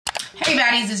Hey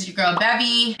baddies, this is your girl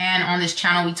Bevy, and on this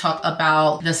channel we talk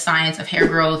about the science of hair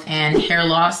growth and hair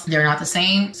loss. They're not the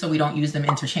same, so we don't use them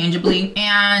interchangeably.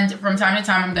 And from time to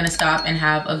time I'm gonna stop and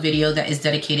have a video that is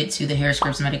dedicated to the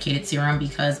HairScripts medicated serum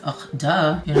because,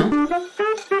 duh, you know?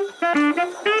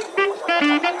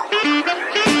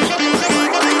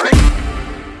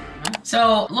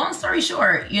 So long story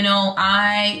short, you know,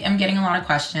 I am getting a lot of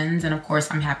questions and of course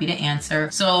I'm happy to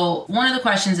answer. So one of the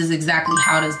questions is exactly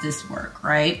how does this work,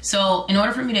 right? So in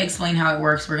order for me to explain how it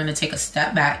works, we're gonna take a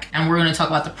step back and we're gonna talk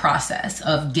about the process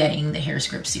of getting the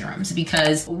HairScripts serums,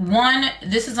 because one,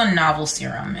 this is a novel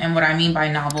serum. And what I mean by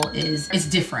novel is it's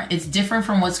different. It's different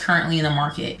from what's currently in the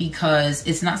market because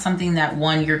it's not something that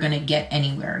one, you're gonna get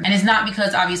anywhere. And it's not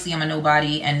because obviously I'm a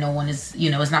nobody and no one is, you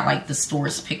know, it's not like the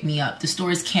stores pick me up. The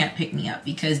stores can't pick me up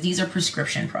because these are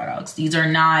prescription products. These are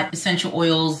not essential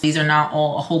oils. These are not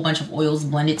all a whole bunch of oils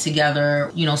blended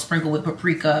together, you know, sprinkled with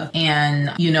paprika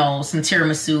and, you know, some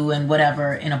tiramisu and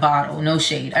whatever in a bottle. No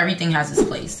shade. Everything has its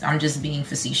place. I'm just being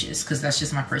facetious because that's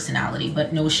just my personality,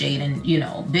 but no shade. And, you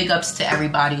know, big ups to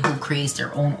everybody who creates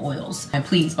their own oils. And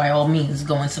please, by all means,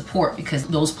 go and support because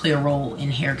those play a role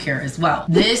in hair care as well.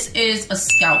 This is a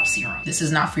scalp serum. This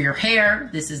is not for your hair.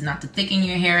 This is not to thicken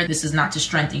your hair. This is not to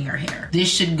strengthen your hair. This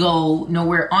should go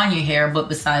nowhere on your hair but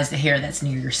besides the hair that's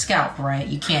near your scalp, right?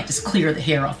 You can't just clear the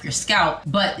hair off your scalp,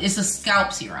 but it's a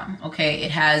scalp serum, okay?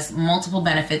 It has multiple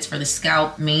benefits for the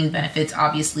scalp. Main benefits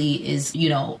obviously is, you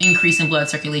know, increasing blood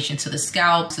circulation to the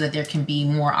scalp so that there can be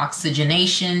more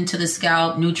oxygenation to the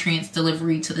scalp, nutrients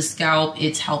delivery to the scalp.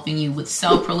 It's helping you with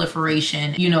cell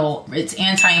proliferation. You know, it's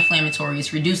anti-inflammatory.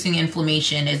 It's reducing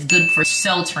inflammation. It's good for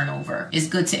cell turnover. It's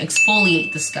good to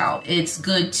exfoliate the scalp. It's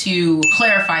good to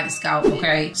clarify the scalp,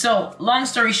 okay? So long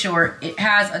story short, it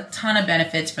has a ton of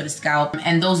benefits for the scalp,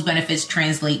 and those benefits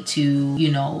translate to,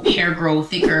 you know, hair growth,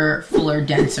 thicker, fuller,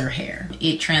 denser hair.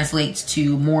 It translates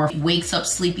to more, wakes up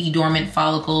sleepy, dormant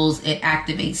follicles. It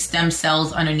activates stem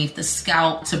cells underneath the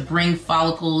scalp to bring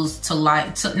follicles to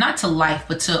life, not to life,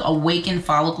 but to awaken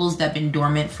follicles that have been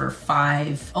dormant for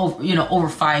over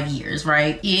 5 years,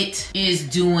 right? It is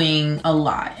doing a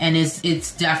lot, and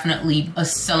it's definitely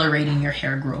accelerating your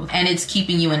hair growth, and it's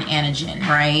keeping you in anagen,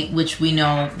 right? Which we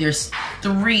know there's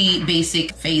 3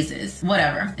 basic phases.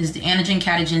 Whatever is the anagen,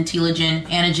 catagen, telogen.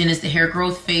 Anagen is the hair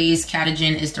growth phase.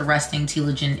 Catagen is the resting.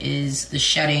 Telogen is the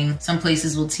shedding. Some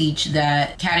places will teach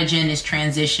that catagen is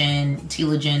transition,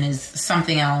 telogen is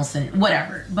something else, and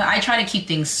whatever. But I try to keep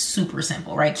things super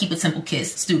simple, right? Keep it simple,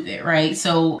 kids. Stupid, right?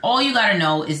 So all you gotta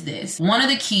know is this. One of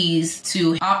the keys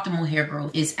to optimal hair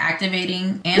growth is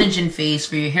activating anagen phase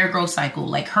for your hair growth cycle,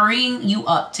 like hurrying you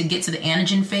up to get to the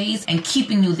anagen phase and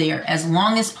keeping you there as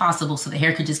long as possible so the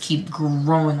hair could just keep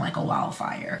growing like a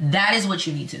wildfire. That is what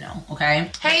you need to know, okay?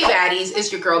 Hey baddies,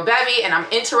 it's your girl Bevy, and I'm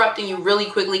interrupting you really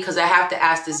quickly because I have to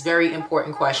ask this very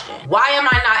important question. Why am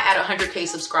I not at 100K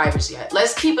subscribers yet?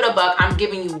 Let's keep it a buck. I'm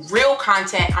giving you real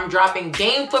content. I'm dropping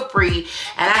game for free,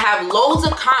 and I have loads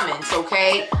of comments,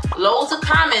 okay? Loads of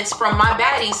comments from my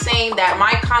baddies saying that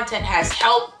my content has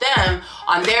helped them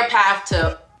on their path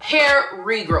to hair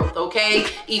regrowth, okay?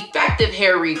 Effective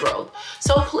hair regrowth.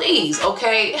 So please,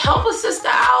 okay, help a sister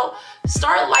out.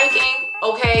 Start liking,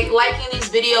 okay? Liking these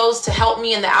videos to help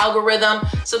me in the algorithm.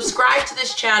 Subscribe to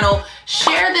this channel.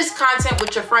 Share this content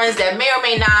with your friends that may or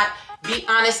may not be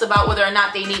honest about whether or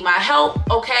not they need my help,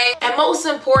 okay? And most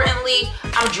importantly,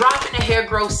 I'm dropping a hair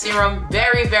growth serum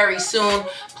very, very soon.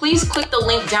 Please click the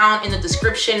link down in the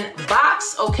description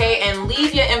box, okay? And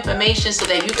leave your information so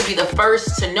that you can be the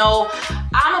first to know.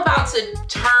 I'm about to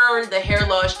turn the hair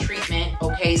loss treatment,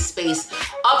 okay, space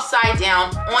upside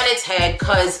down on its head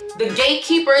because the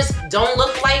gatekeepers don't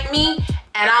look like me,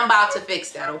 and I'm about to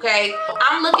fix that, okay?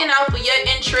 I'm looking out for your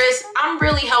interests. I'm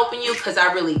really helping you because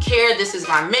I really care. This is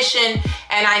my mission,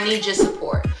 and I need your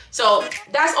support. So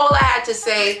that's all I had to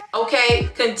say, okay?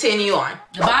 Continue on.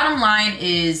 The bottom line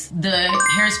is the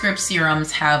HairScripts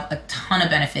serums have a ton of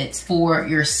benefits for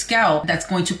your scalp that's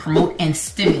going to promote and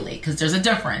stimulate, because there's a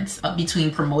difference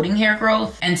between promoting hair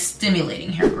growth and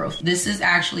stimulating hair growth. This is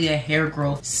actually a hair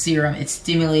growth serum. It's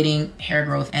stimulating hair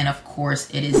growth, and of course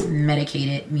it is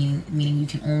medicated, meaning you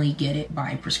can only get it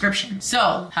by prescription.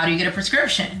 So how do you get a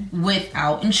prescription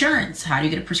without insurance? How do you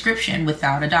get a prescription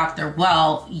without a doctor?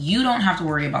 Well, you don't have to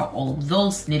worry about about all of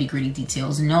those nitty-gritty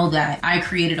details, know that I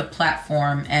created a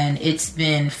platform, and it's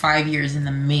been 5 years in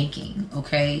the making,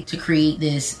 okay, to create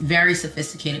this very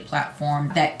sophisticated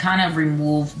platform that kind of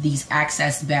remove these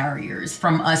access barriers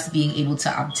from us being able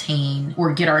to obtain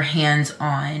or get our hands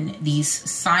on these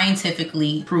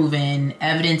scientifically proven,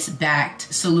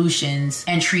 evidence-backed solutions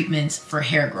and treatments for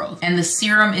hair growth. And the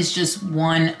serum is just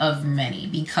one of many.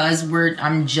 Because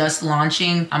I'm just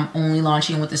launching, I'm only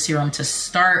launching with the serum to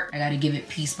start. I got to give it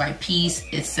piece by piece.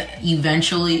 It's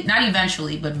eventually, not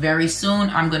eventually, but very soon,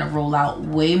 I'm going to roll out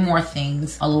way more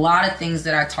things. A lot of things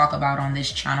that I talk about on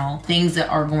this channel, things that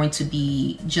are going to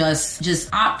be just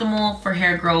optimal for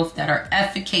hair growth, that are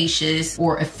efficacious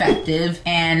or effective,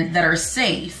 and that are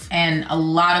safe, and a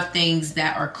lot of things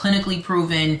that are clinically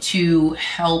proven to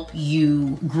help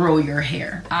you grow your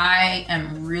hair. I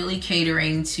am really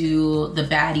catering to the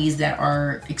baddies that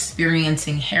are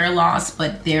experiencing hair loss,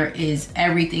 but there is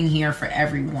everything here for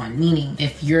everyone. Meaning,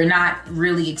 if you're not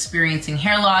really experiencing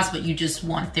hair loss, but you just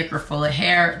want thicker, fuller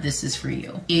hair, this is for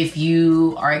you. If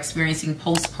you are experiencing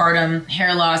postpartum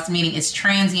hair loss, meaning it's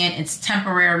transient, it's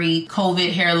temporary,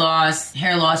 COVID hair loss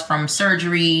from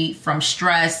surgery, from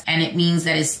stress, and it means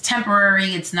that it's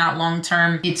temporary, it's not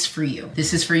long-term, it's for you.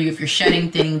 This is for you if you're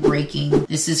shedding, thinning, breaking.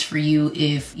 This is for you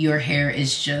if your hair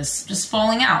is just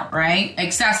falling out, right?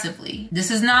 Excessively.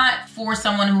 This is not for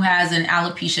someone who has an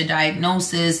alopecia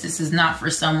diagnosis. This is not for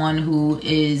someone who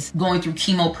is going through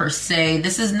chemo per se.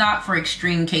 This is not for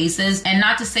extreme cases. And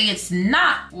not to say it's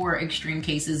not for extreme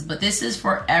cases, but this is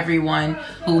for everyone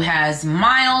who has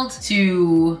mild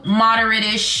to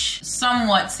moderate-ish,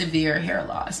 somewhat severe hair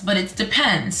loss. But it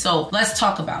depends. So let's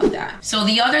talk about that. So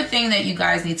the other thing that you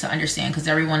guys need to understand, because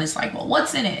everyone is like, well,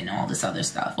 what's in it and all this other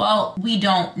stuff? Well, we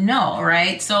don't know,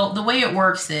 right? So the way it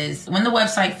works is when the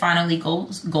website finally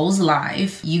goes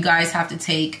live, you guys have to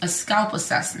take a scalp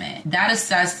assessment. That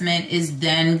assessment is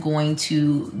then going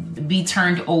to be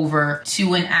turned over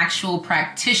to an actual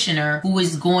practitioner who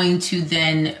is going to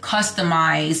then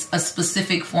customize a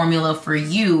specific formula for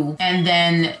you, and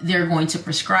then they're going to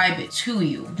prescribe it to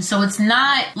you. So it's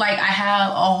not like I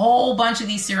have a whole bunch of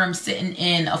these serums sitting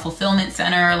in a fulfillment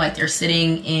center, like they're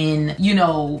sitting in, you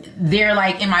know, they're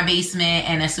like in my basement,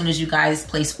 and as soon as you guys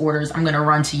place orders, I'm gonna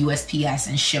run to USPS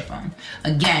and ship them.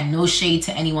 Again, no shade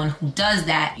to anyone who does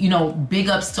that. You know, big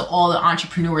ups to all the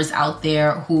entrepreneurs out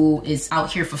there who is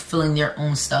out here fulfilling their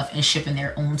own stuff and shipping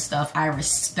their own stuff. I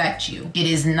respect you. It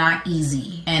is not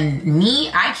easy. And me,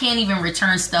 I can't even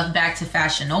return stuff back to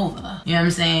Fashion Nova. You know what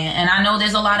I'm saying? And I know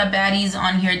there's a lot of baddies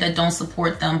on here that don't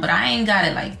support them, but I ain't got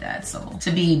it like that. So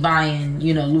to be buying,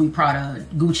 you know, Louis Prada,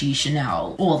 Gucci,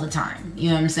 Chanel all the time. You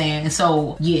know what I'm saying?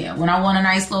 So yeah, when I want a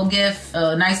nice little gift,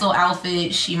 a nice little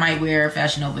outfit, she might wear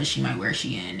Fashion Nova, she might wear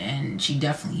Shein, and she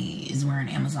definitely is wearing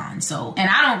Amazon. So, and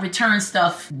I don't return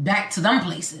stuff back to them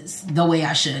places the way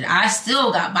I should. I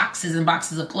still got boxes and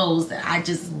boxes of clothes that I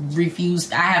just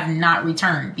refuse. I have not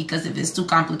returned because if it's too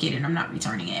complicated, I'm not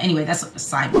returning it. Anyway, that's a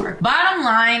sidebar. Bottom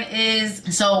line is,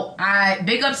 so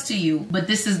big ups to you, but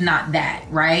this is not that,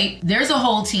 right? There's a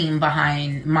whole team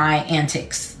behind my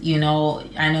antics. You know,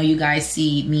 I know you guys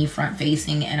see me front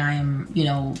facing, and I am, you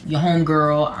know, your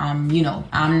homegirl. You know,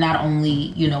 I'm not only,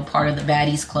 you know, part of the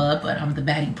Baddies Club, but I'm the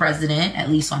baddie president, at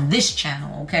least on this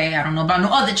channel, okay? I don't know about no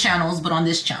other channels, but on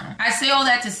this channel. I say all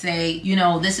that to say, you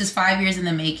know, this is 5 years in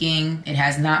the making. It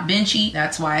has not been cheap.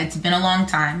 That's why it's been a long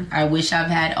time. I wish I've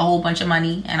had a whole bunch of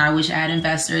money, and I wish I had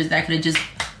investors that could have just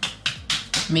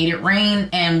made it rain,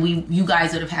 and you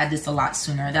guys would have had this a lot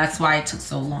sooner. That's why it took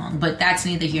so long, but that's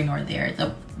neither here nor there.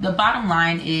 The bottom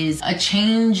line is a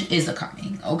change is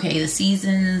coming, okay? The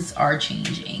seasons are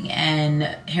changing, and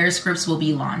HairScripts will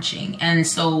be launching. And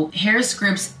so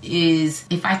HairScripts is,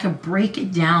 if I could break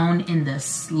it down in the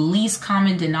least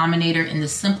common denominator, in the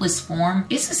simplest form,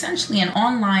 it's essentially an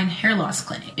online hair loss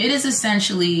clinic. It is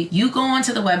essentially, you go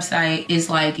onto the website, it's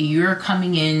like you're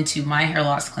coming into my hair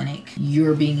loss clinic,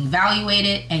 you're being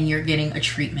evaluated, and you're getting a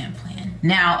treatment plan.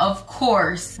 Now, of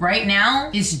course, right now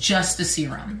it's just a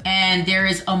serum, and there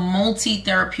is a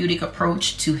multi-therapeutic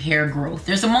approach to hair growth.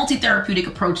 There's a multi-therapeutic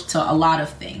approach to a lot of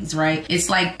things, right? It's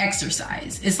like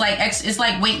exercise. It's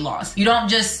like weight loss. You don't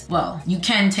just, well, you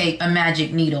can take a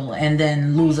magic needle and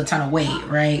then lose a ton of weight,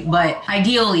 right? But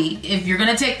ideally, if you're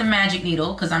gonna take the magic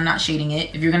needle, because I'm not shading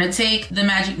it, if you're gonna take the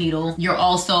magic needle, you're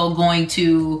also going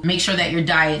to make sure that your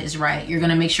diet is right. You're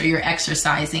gonna make sure you're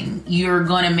exercising. You're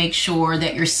gonna make sure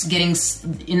that you're getting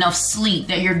enough sleep,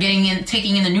 that you're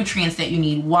taking in the nutrients that you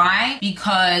need. Why?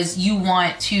 Because you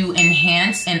want to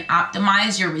enhance and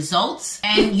optimize your results,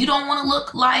 and you don't want to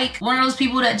look like one of those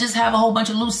people that just have a whole bunch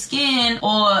of loose skin,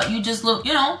 or you just look,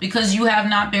 you know, because you have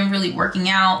not been really working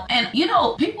out. And you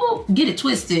know, people get it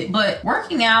twisted, but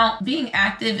working out, being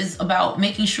active is about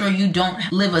making sure you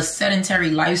don't live a sedentary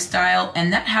lifestyle,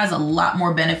 and that has a lot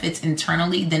more benefits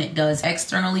internally than it does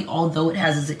externally, although it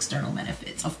has its external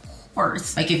benefits. Of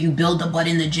course, like if you build a butt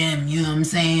in the gym, you know what I'm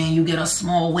saying, you get a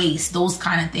small waist, those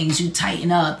kind of things, you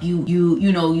tighten up, you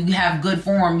know, you have good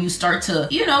form, you start to,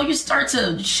 you know, you start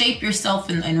to shape yourself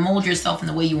and mold yourself in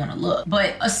the way you want to look.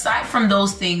 But aside from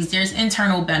those things, there's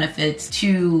internal benefits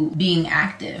to being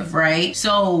active, right?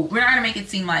 So we're not gonna make it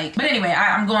seem like, but anyway,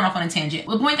 I'm going off on a tangent.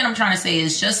 The point that I'm trying to say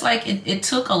is, just like it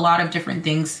took a lot of different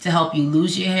things to help you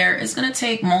lose your hair, it's gonna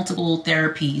take multiple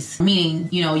therapies, meaning,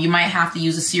 you know, you might have to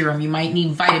use a serum, you might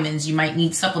need vitamins, you might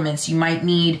need supplements, you might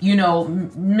need, you know,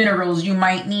 minerals, you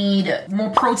might need more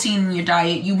protein in your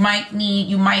diet, you might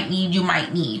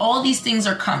need. All these things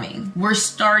are coming. We're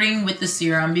starting with the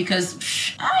serum because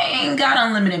I ain't got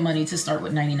unlimited money to start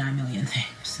with 99 million things.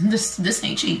 This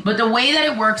ain't cheap. But the way that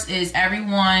it works is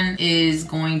everyone is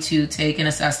going to take an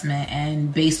assessment,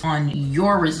 and based on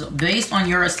your result, based on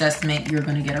your assessment, you're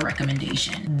going to get a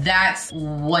recommendation. That's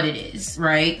what it is,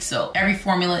 right? So every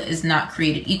formula is not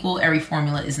created equal. Every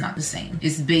formula is not the same.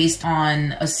 It's based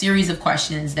on a series of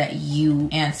questions that you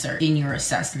answer in your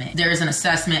assessment. There's an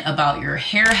assessment about your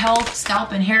hair health,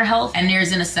 scalp and hair health, and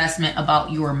there's an assessment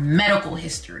about your medical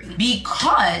history,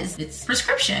 because it's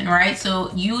prescription, right?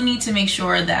 So you need to make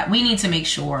sure that we need to make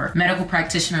sure, medical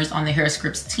practitioners on the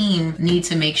HairScripts team need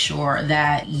to make sure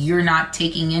that you're not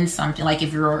taking in something like,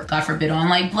 if you're, God forbid, on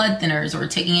like blood thinners, or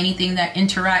taking anything that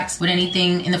interacts with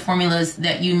anything in the formulas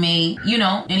that you may, you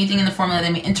know, anything in the formula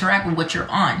that may interact with what you're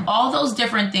on. All those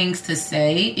different things to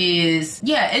say is,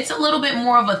 yeah, it's a little bit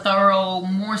more of a thorough,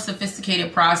 more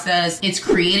sophisticated process. It's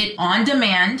created on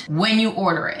demand when you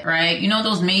order it, right? You know,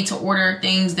 those made to order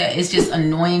things that it's just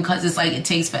annoying because it's like it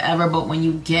takes forever, but when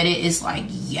you get it, it's like,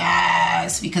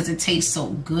 yes, because it tastes so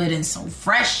good and so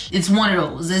fresh. It's one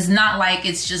of those. It's not like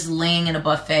it's just laying in a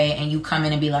buffet and you come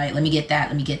in and be like, let me get that,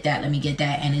 let me get that, let me get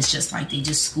that, and it's just like they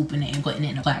just scooping it and putting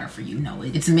it in a platter for you. No,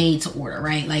 it's made to order,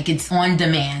 right? Like, it's on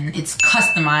demand, it's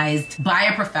customized by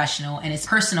a professional, and it's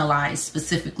personalized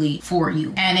specifically for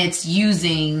you. And it's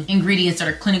using ingredients that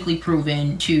are clinically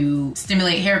proven to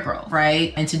stimulate hair growth,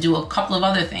 right? And to do a couple of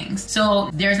other things. So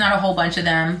there's not a whole bunch of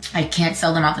them. I can't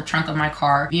sell them out the trunk of my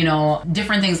car, you know,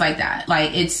 different things like that.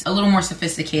 Like, it's a little more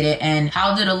sophisticated. And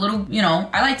how did a little, you know,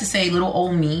 I like to say little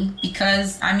old me,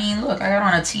 because I mean, look, I got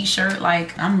on a t-shirt,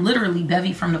 like I'm literally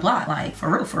Bevy from the block, like for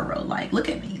real, like look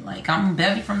at me, like I'm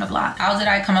Bevy from the block. How did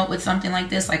I come up with something like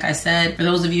this? Like I said, for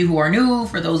those of you who are new,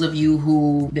 for those of you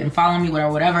who been following me,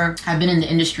 whatever, I've been in the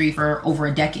industry for over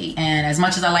a decade. And as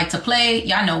much as I like to play,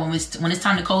 y'all know when it's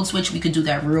time to code switch, we could do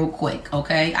that real quick,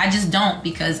 okay? I just don't,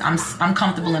 because I'm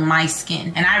comfortable in my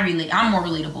skin, and I'm more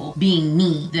relatable being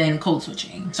me than code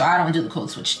switching. So I don't do the code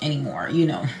switch anymore, you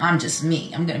know. I'm just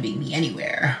me. I'm gonna be me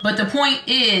anywhere. But the point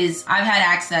is, I've had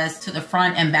access to the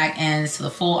front and back ends, to the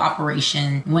full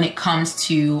operation when it comes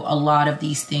to a lot of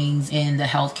these things in the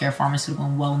healthcare, pharmaceutical,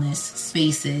 and wellness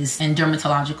spaces, and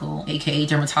dermatological, aka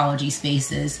dermatology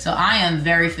spaces. So I am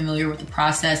very familiar with the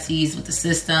processes, with the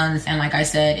systems, and like I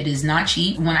said, it is not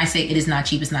cheap. When I say it is not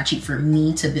cheap, it's not cheap for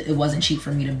me it wasn't cheap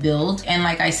for me to build. And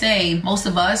like I say, most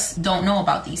of us don't know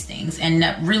about these things and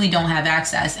really don't have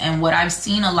access. And what I've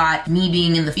seen a lot, me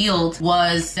being in the field,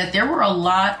 was that there were a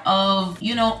lot of,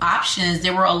 you know, options.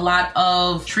 There were a lot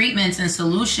of treatments and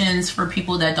solutions for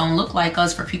people that don't look like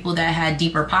us, for people that had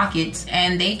deeper pockets,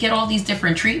 and they get all these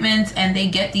different treatments and they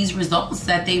get these results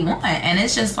that they want. And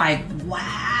it's just like,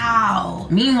 wow.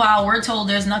 Meanwhile, we're told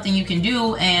there's nothing you can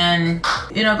do, and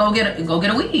you know, go get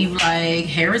a weave. Like,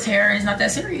 hair is hair, it's not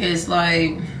that serious.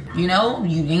 Like, you know,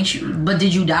 but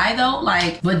did you die though?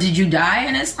 Like, but did you die?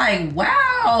 And it's like,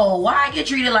 wow, why I get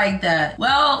treated like that?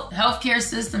 Well, healthcare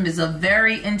system is a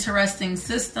very interesting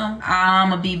system.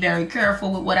 I'm gonna be very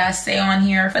careful with what I say on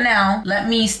here for now. Let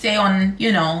me stay on,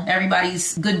 you know,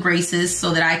 everybody's good graces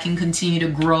so that I can continue to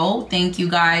grow. Thank you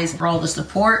guys for all the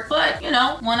support. But, you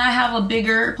know, when I have a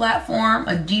bigger platform,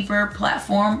 a deeper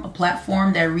platform, a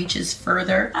platform that reaches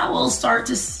further, I will start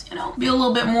to, you know, be a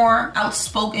little bit more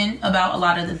outspoken about a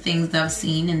lot of the things that I've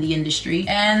seen in the industry,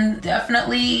 and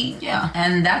definitely, yeah.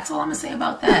 And that's all I'm gonna say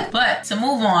about that. But to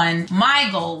move on, my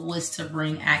goal was to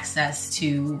bring access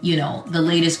to, you know, the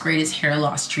latest, greatest hair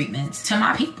loss treatments to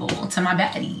my people, to my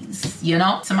baddies, you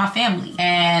know, to my family.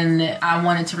 And I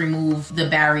wanted to remove the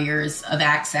barriers of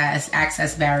access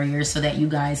barriers, so that you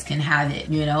guys can have it,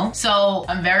 you know? So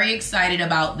I'm very excited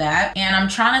about that. And I'm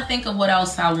trying to think of what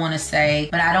else I want to say,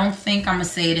 but I don't think I'm gonna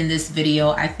say it in this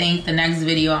video. I think the next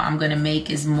video I'm gonna make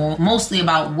is mostly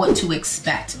about what to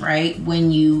expect, right?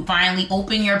 When you finally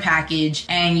open your package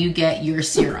and you get your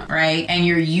serum, right? And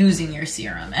you're using your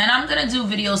serum. And I'm gonna do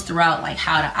videos throughout, like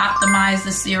how to optimize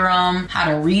the serum, how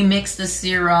to remix the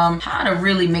serum, how to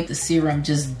really make the serum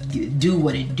just do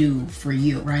what it do for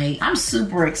you, right? I'm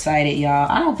super excited, y'all.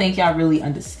 I don't think y'all really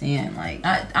understand. Like,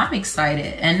 I'm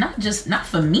excited, and not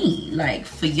for me, like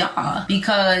for y'all,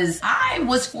 because I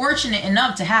was fortunate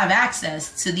enough to have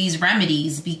access to these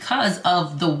remedies because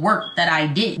of the work that I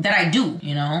do,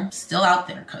 you know, still out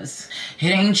there, because it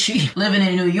ain't cheap living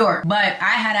in New York, but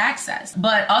I had access.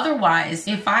 But otherwise,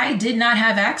 if I did not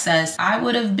have access, I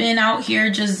would have been out here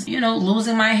just, you know,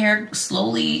 losing my hair,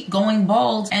 slowly going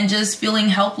bald, and just feeling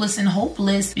helpless and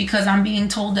hopeless because I'm being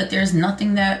told that there's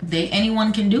nothing that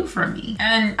anyone can do for me.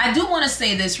 And I do want to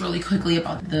say this really quickly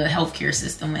about the healthcare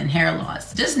system and hair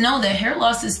loss. Just know that hair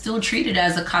loss is still treated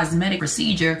as a cosmetic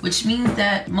procedure, which means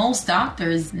that most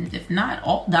doctors, if not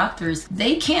all doctors,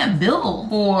 they can't bill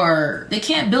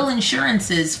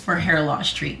insurances for hair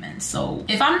loss treatments. So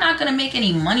if I'm not going to make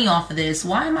any money off of this,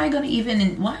 why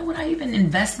would I even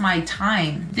invest my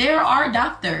time? There are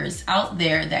doctors out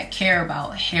there that care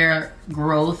about hair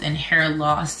growth and hair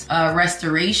loss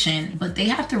restoration, but they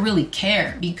have to really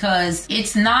care, because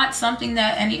it's not something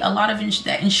that a lot of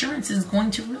insurance is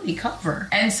going to really cover.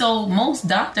 And so most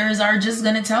doctors are just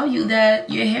going to tell you that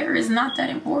your hair is not that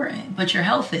important, but your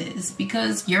health is,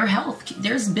 because your health,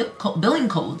 there's billing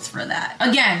codes for that.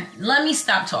 Again, let me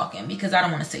stop talking because I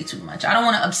don't want to say too much. I don't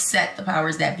want to upset the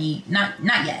powers that be. Not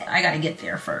yet. I got to get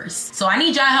there first. So I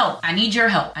need your help. I need your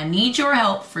help. I need your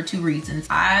help for two reasons.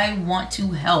 I want to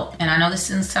help, and I know this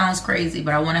sounds crazy,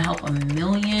 but I want to help 1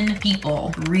 million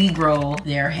people regrow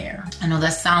their hair. I know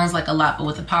that sounds like a lot, but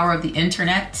with the power of the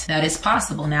internet, that is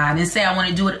possible. Now, I didn't say I want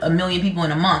to do it 1 million people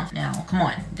in a month. Now, come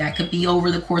on, that could be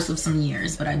over the course of some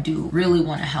years, but I do really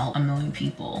want to help 1 million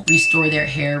people restore their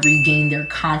hair, regain their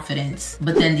confidence.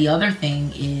 But then the other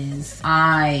thing is,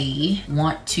 I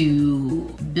want to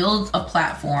build a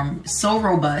platform so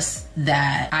robust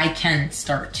that I can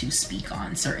start to speak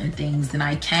on certain things, and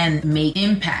I can make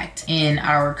impact in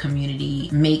our community,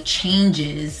 make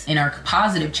changes in our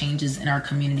positive changes in our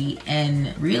community,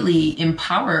 and really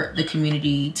empower the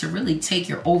community to really take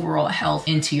your overall health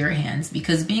into your hands.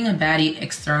 Because being a baddie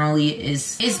externally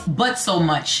is but so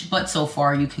much, but so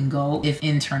far you can go if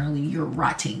internally you're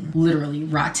rotting, literally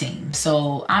rotting.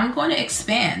 So I'm going to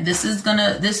expand. This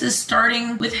is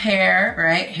starting with hair,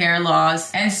 right? Hair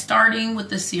loss, and starting with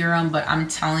the serum. But I'm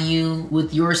telling you,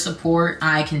 with your support,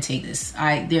 I can take this.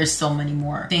 There's so many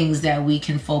more things that we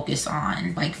can focus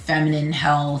on, like feminine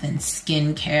health and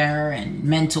skincare and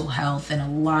mental health and a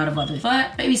lot of other,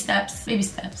 but baby steps,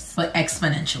 but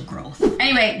exponential growth.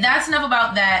 Anyway, that's enough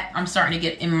about that. I'm starting to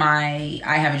get in my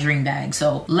I have a dream bag.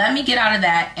 So let me get out of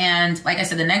that. And like I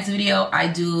said, the next video I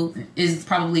do is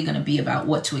probably going to be about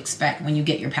what to expect when you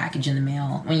get your package in the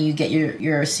mail, when you get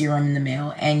your serum in the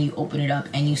mail and you open it up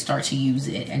and you start to use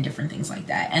it and different things like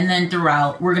that. And then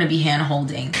throughout, we're going to be hand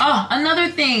holding. Oh, another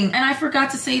thing, and I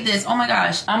forgot to say this. Oh my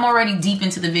gosh, I'm already deep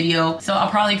into the video, so I'll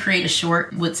probably create a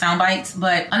short with sound bites.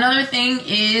 But another thing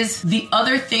is, the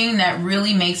other thing that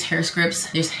really makes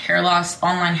HairScripts, this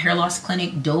online hair loss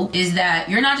clinic, dope, is that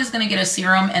you're not just gonna get a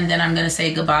serum and then I'm gonna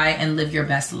say goodbye and live your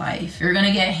best life. You're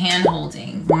gonna get hand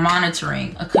holding,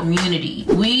 monitoring, a community.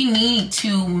 We need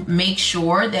to make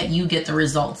sure that you get the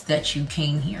results that you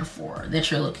came here for,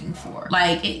 that you're looking for.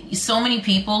 Like, so many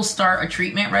people start a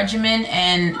treatment regimen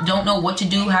and don't know what to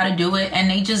do, how to do it, and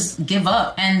they just give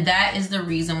up. And that is the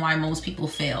reason why most people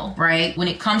fail, right? When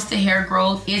it comes to hair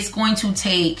growth, it's going to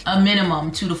take a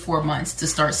minimum 2 to 4 months to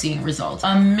start seeing results,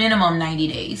 a minimum 90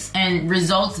 days. And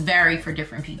results vary for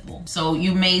different people. So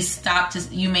you may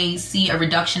see a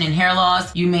reduction in hair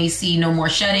loss, you may see no more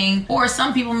shedding, or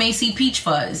some people may see peach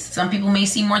fuzz, some people may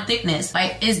see more thickness.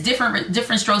 Like, it's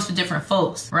different strokes for different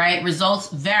folks, right? Results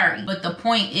vary. But the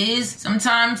point is,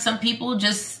 sometimes some people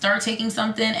just start taking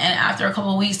something and after a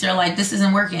couple of weeks, they're like, this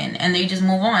isn't working. working and they just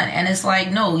move on. And it's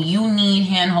like, no, you need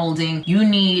hand holding. You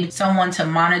need someone to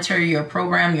monitor your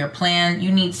program, your plan.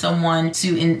 You need someone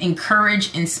to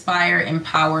encourage, inspire,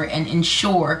 empower, and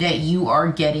ensure that you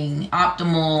are getting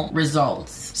optimal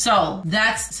results. So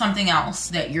that's something else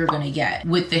that you're gonna get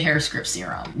with the HairScripts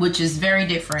serum, which is very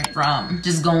different from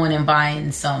just going and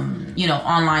buying some, you know,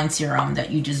 online serum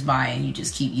that you just buy and you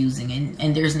just keep using,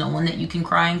 and there's no one that you can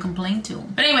cry and complain to.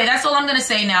 But anyway, that's all I'm gonna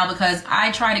say now, because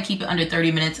I try to keep it under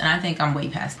 30 minutes and I think I'm way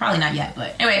past, probably not yet,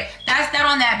 but anyway, that's that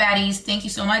on that, baddies. Thank you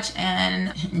so much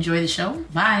and enjoy the show.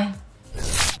 Bye.